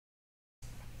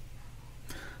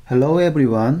Hello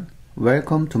everyone,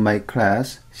 welcome to my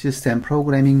class System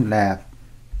Programming Lab.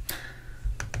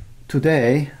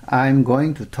 Today I'm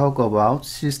going to talk about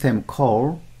system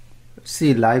call,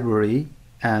 C library,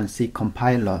 and C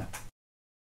compiler.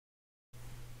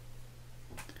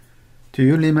 Do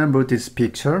you remember this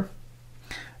picture?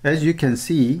 As you can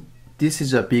see, this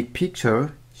is a big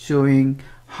picture showing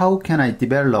how can I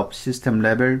develop system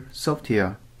level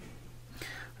software.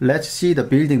 Let's see the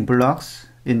building blocks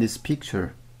in this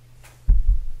picture.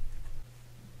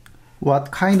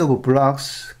 What kind of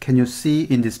blocks can you see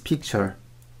in this picture?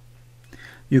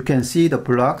 You can see the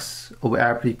blocks of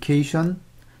application,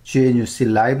 GNU C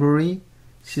library,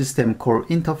 system call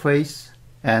interface,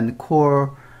 and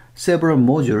core several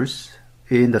modules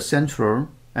in the central,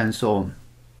 and so on.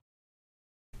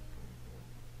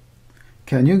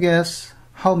 Can you guess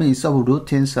how many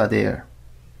subroutines are there?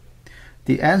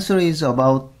 The answer is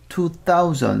about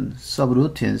 2000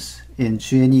 subroutines in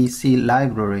GNU C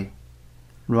library.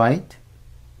 Right?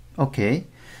 Okay.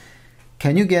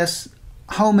 Can you guess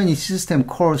how many system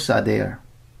calls are there?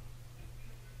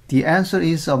 The answer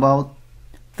is about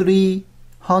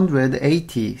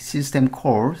 380 system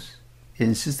calls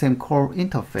in system call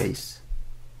interface.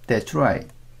 That's right.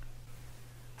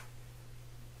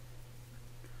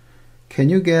 Can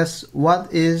you guess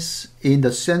what is in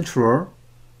the central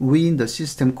within the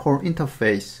system call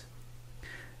interface?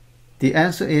 The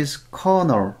answer is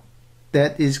kernel.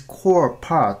 That is core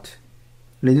part,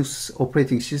 Linux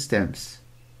operating systems.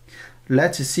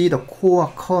 Let's see the core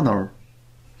kernel.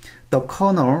 The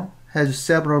kernel has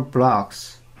several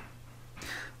blocks: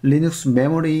 Linux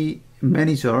memory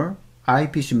manager,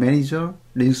 IPC manager,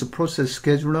 Linux process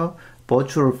scheduler,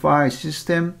 virtual file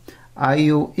system,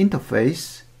 I/O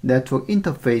interface, network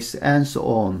interface, and so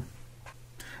on.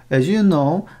 As you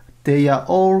know, they are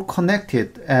all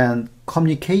connected and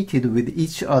communicated with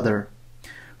each other.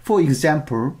 For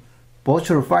example,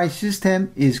 virtual file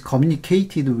system is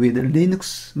communicated with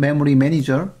Linux memory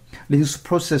manager, Linux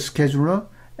process scheduler,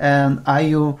 and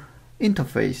I/O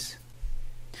interface.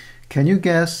 Can you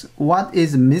guess what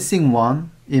is missing one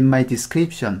in my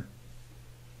description?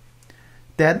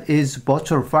 That is,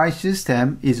 virtual file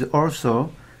system is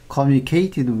also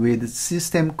communicated with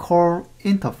system call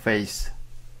interface.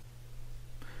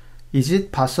 Is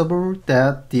it possible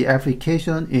that the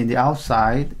application in the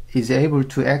outside is able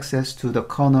to access to the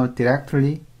kernel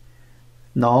directly?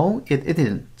 No, it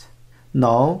isn't.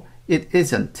 No, it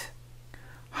isn't.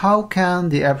 How can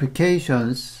the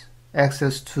applications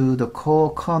access to the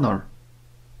core kernel?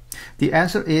 The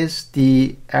answer is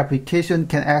the application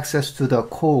can access to the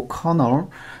core kernel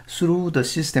through the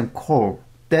system call.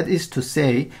 That is to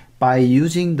say, by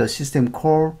using the system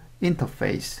call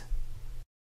interface.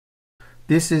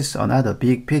 This is another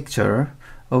big picture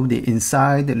of the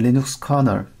inside Linux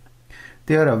kernel.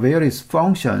 There are various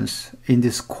functions in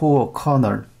this core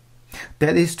kernel.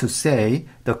 That is to say,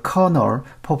 the kernel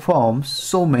performs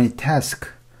so many tasks.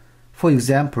 For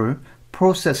example,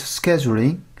 process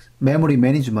scheduling, memory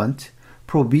management,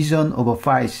 provision of a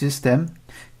file system,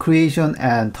 creation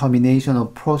and termination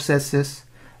of processes,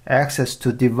 access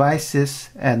to devices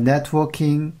and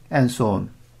networking, and so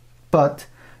on. But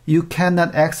you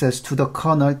cannot access to the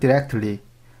kernel directly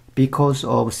because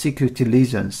of security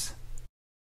reasons.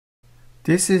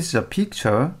 This is a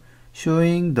picture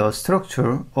showing the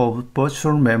structure of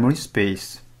virtual memory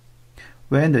space.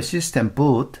 When the system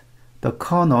boots, the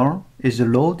kernel is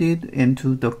loaded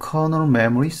into the kernel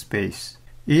memory space.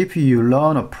 If you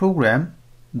run a program,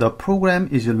 the program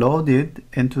is loaded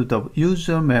into the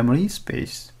user memory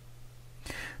space.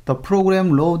 The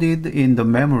program loaded in the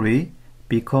memory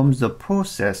becomes the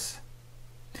process.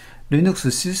 Linux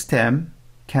system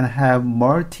can have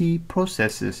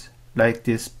multi-processes like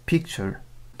this picture.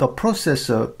 The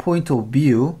processor point of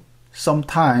view,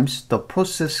 sometimes the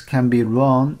process can be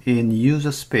run in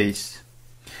user space,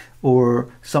 or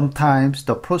sometimes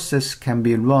the process can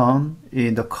be run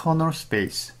in the kernel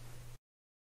space.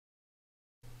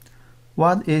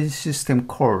 What is system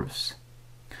calls?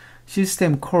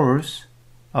 System calls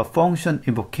are function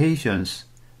invocations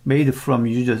made from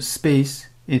user space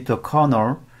into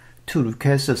kernel to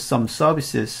request some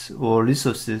services or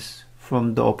resources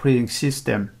from the operating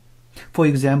system. For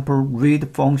example, read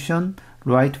function,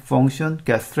 write function,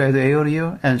 get thread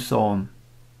area, and so on.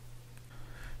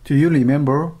 Do you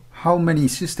remember how many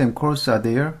system calls are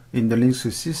there in the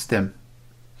Linux system?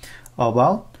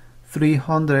 About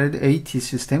 380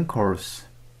 system calls.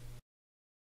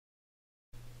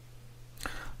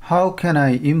 How can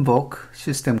I invoke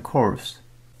system calls?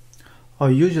 A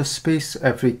user space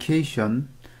application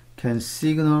can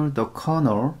signal the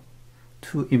kernel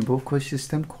to invoke a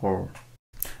system call.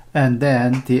 and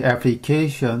then the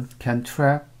application can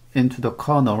trap into the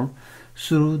kernel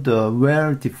through the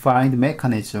well-defined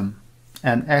mechanism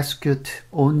and execute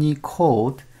only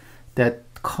code that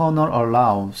kernel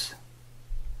allows.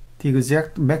 The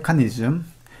exact mechanism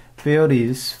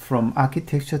varies from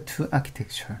architecture to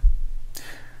architecture,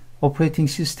 operating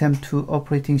system to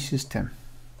operating system.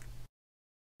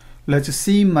 Let's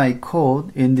see my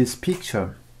code in this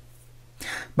picture.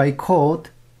 My code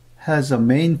has a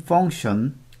main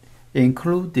function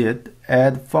included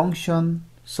add function,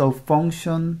 sub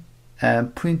function,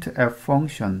 and printf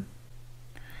function.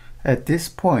 At this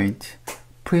point,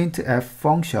 printf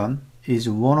function is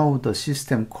one of the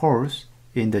system calls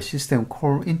in the system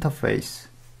call interface.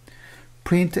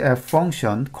 Printf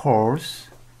function calls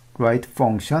write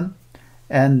function,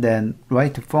 and then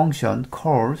write function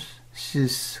calls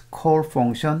syscall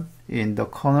function in the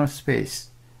kernel space,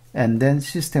 and then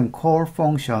system call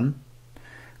function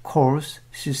calls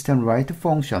system write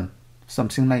function,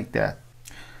 something like that.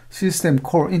 System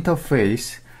call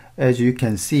interface, as you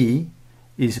can see,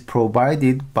 is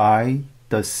provided by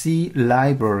the C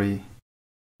library.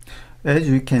 As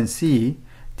you can see,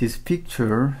 this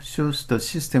picture shows the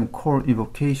system call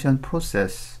invocation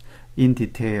process in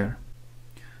detail.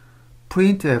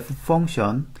 Printf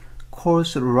function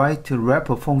calls write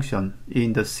wrapper function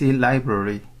in the C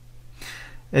library.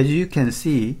 As you can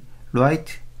see,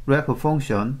 write wrapper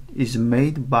function is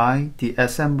made by the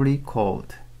assembly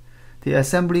code. The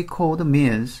assembly code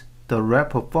means the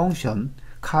wrapper function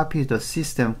copies the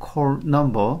system call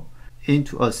number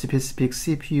into a specific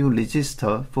CPU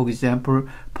register, for example,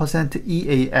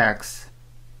 %EAX.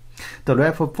 The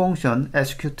wrapper function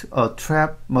executes a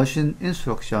trap machine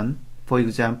instruction, for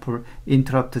example,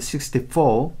 interrupt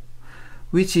 64,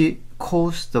 which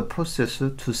causes the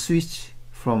processor to switch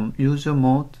from user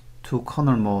mode to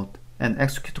kernel mode and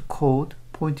execute code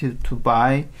pointed to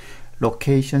by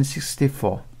location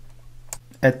 64.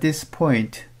 At this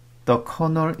point, the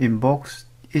kernel invokes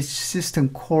its system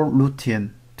call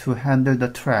routine to handle the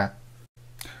trap.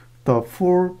 The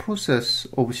full process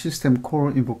of system call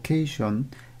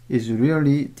invocation is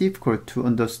really difficult to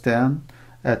understand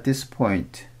at this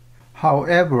point.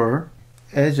 However,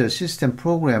 as a system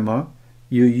programmer,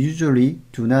 you usually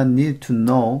do not need to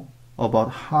know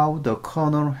about how the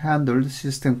kernel handles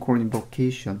system call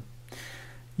invocation.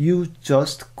 You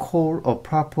just call a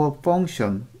proper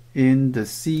function in the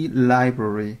C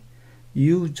library.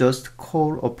 You just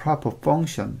call a proper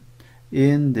function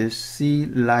in this C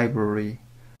library.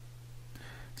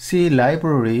 C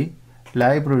library,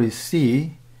 library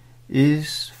C,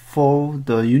 is for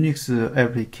the Unix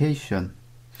application.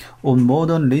 On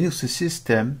modern Linux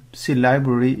system, C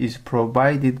library is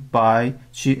provided by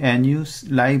GNU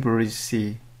library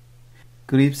C,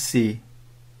 gripc,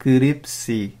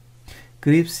 gripc.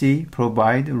 gripc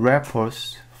provide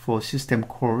wrappers for system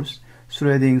calls,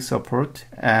 threading support,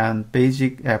 and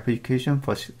basic application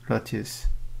facilities.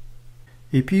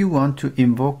 If you want to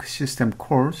invoke system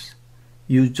calls,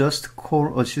 you just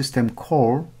call a system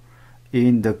call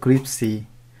in the gripc,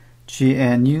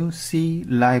 GNU C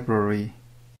library.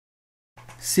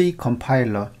 C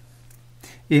compiler.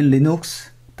 In Linux,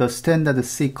 the standard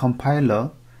C compiler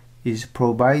is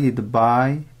provided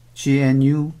by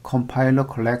GNU Compiler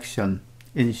Collection,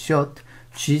 in short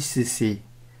GCC.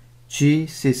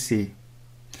 GCC.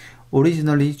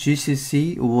 Originally,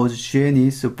 GCC was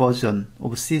GNU's version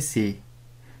of CC.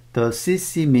 The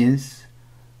CC means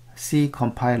C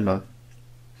compiler.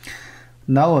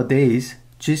 Nowadays,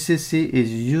 GCC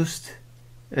is used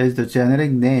as the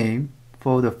generic name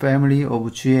for the family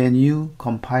of GNU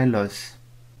compilers.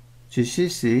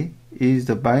 GCC is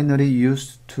the binary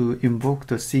used to invoke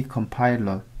the C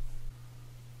compiler.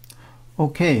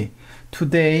 Okay,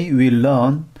 today we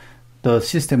learn the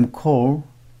system call,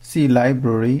 C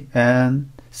library,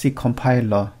 and C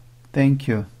compiler. Thank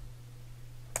you.